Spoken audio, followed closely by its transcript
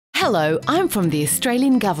Hello, I'm from the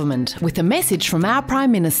Australian Government with a message from our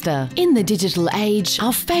Prime Minister. In the digital age,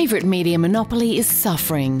 our favourite media monopoly is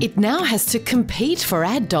suffering. It now has to compete for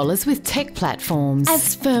ad dollars with tech platforms.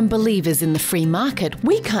 As firm believers in the free market,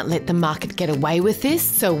 we can't let the market get away with this,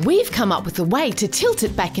 so we've come up with a way to tilt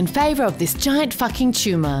it back in favour of this giant fucking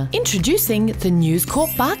tumour. Introducing the News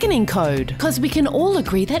Corp bargaining code. Because we can all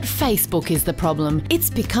agree that Facebook is the problem.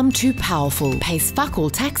 It's become too powerful, pays fuck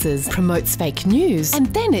all taxes, promotes fake news, and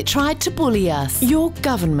then it tried to bully us. Your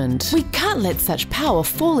government. We can't let such power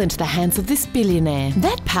fall into the hands of this billionaire.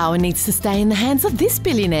 That power needs to stay in the hands of this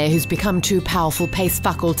billionaire who's become too powerful, pays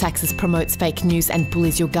fuck all taxes, promotes fake news, and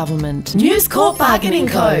bullies your government. News Corp bargaining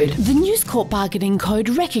code. The News Corp bargaining code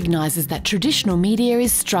recognises that traditional media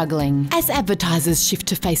is struggling. As advertisers shift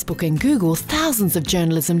to Facebook and Google, thousands of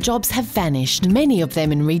journalism jobs have vanished, many of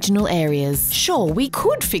them in regional areas. Sure, we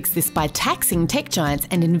could fix this by taxing tech giants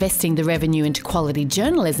and investing the revenue into quality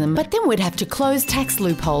journalism, but then we'd have to close tax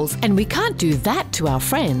loopholes, and we can't do that to our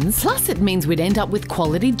friends. Plus, it means we'd end up with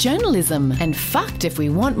quality journalism, and fucked if we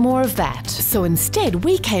want more of that. So instead,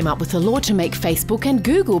 we came up with a law to make Facebook and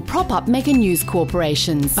Google prop up mega news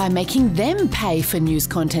corporations by making them pay for news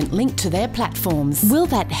content linked to their platforms. Will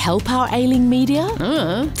that help our ailing media?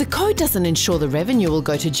 The code doesn't ensure the revenue will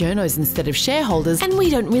go to journos instead of shareholders, and we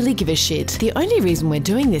don't really give a shit. The only reason we're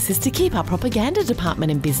doing this is to keep our propaganda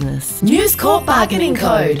department in business. News Corp bargaining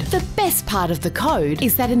code. The best part of the code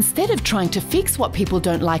is that instead of trying to fix what people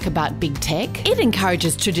don't like about big tech, it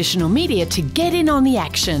encourages traditional media to get in on the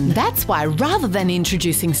action. That's why rather than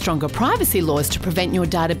introducing stronger privacy laws to prevent your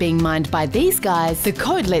data being mined by these guys, the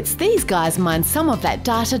code lets these guys mine some of that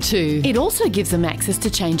data too. It also gives them access to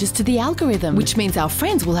changes to the algorithm, which means our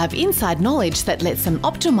friends will have inside knowledge that lets them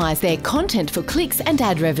optimize their content for clicks and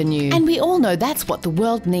ad revenue. And we all know that's what the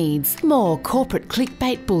world needs. More corporate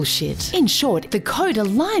clickbait bullshit. In short, the code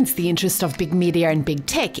aligns the interests of big media and big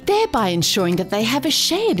tech, thereby ensuring that they have a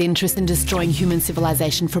shared interest in destroying human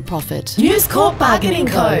civilization for profit. News Corp bargaining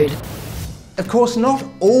code. Of course, not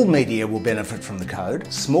all media will benefit from the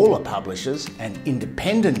code. Smaller publishers and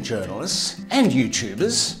independent journalists and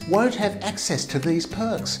YouTubers won't have access to these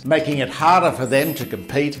perks, making it harder for them to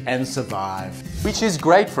compete and survive. Which is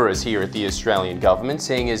great for us here at the Australian Government,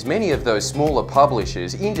 seeing as many of those smaller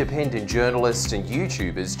publishers, independent journalists and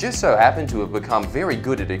YouTubers just so happen to have become very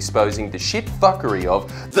good at exposing the shit fuckery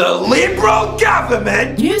of the Liberal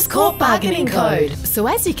government! News Corp bargaining code. So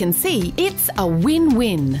as you can see, it's a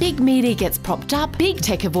win-win. Big media gets propped up, big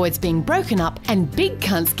tech avoids being broken up, and big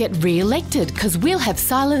cunts get re-elected because we'll have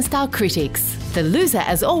silenced our critics. The loser,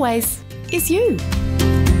 as always, is you.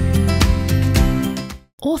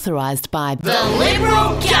 Authorised by the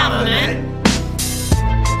Liberal government.